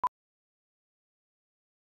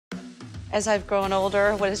As I've grown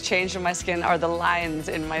older, what has changed in my skin are the lines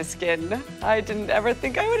in my skin. I didn't ever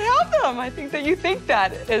think I would have them. I think that you think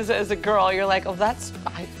that as a girl. You're like, oh,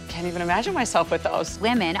 I can't even imagine myself with those.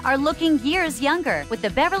 Women are looking years younger with the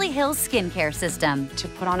Beverly Hills Skincare System. To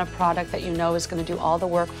put on a product that you know is going to do all the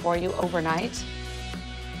work for you overnight,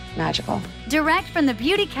 magical. Direct from the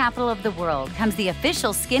beauty capital of the world comes the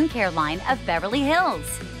official skincare line of Beverly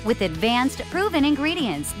Hills. With advanced, proven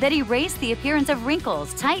ingredients that erase the appearance of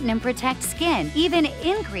wrinkles, tighten and protect skin, even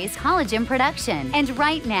increase collagen production. And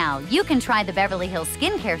right now, you can try the Beverly Hills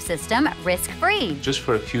Skincare System risk-free. Just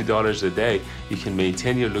for a few dollars a day, you can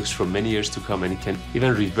maintain your looks for many years to come, and you can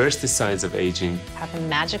even reverse the signs of aging. I have a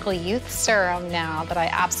magical youth serum now that I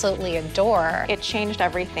absolutely adore. It changed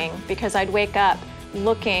everything because I'd wake up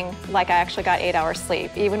looking like I actually got 8 hours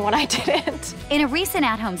sleep, even when I didn't. In a recent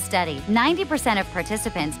at-home study, 90% of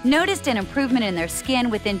participants noticed an improvement in their skin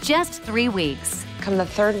within just 3 weeks. Come the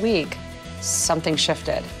third week, something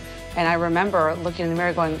shifted. And I remember looking in the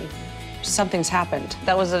mirror going, something's happened.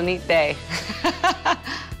 That was a neat day.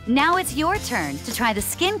 Now it's your turn to try the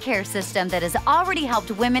skincare system that has already helped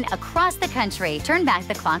women across the country turn back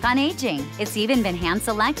the clock on aging. It's even been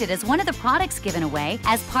hand-selected as one of the products given away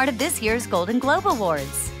as part of this year's Golden Globe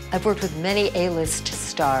Awards. I've worked with many A-list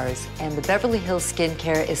stars, and the Beverly Hills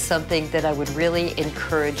Skincare is something that I would really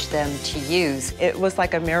encourage them to use. It was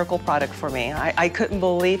like a miracle product for me. I couldn't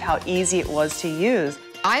believe how easy it was to use.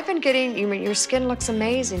 I've been getting, your skin looks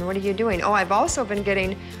amazing. What are you doing? Oh, I've also been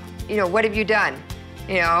getting, what have you done?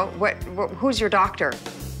 Who's your doctor?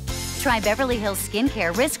 Try Beverly Hills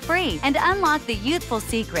Skincare risk-free and unlock the youthful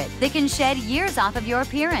secret that can shed years off of your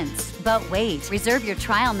appearance. But wait, reserve your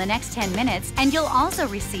trial in the next 10 minutes and you'll also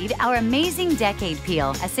receive our amazing Decade Peel,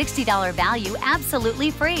 a $60 value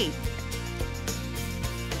absolutely free.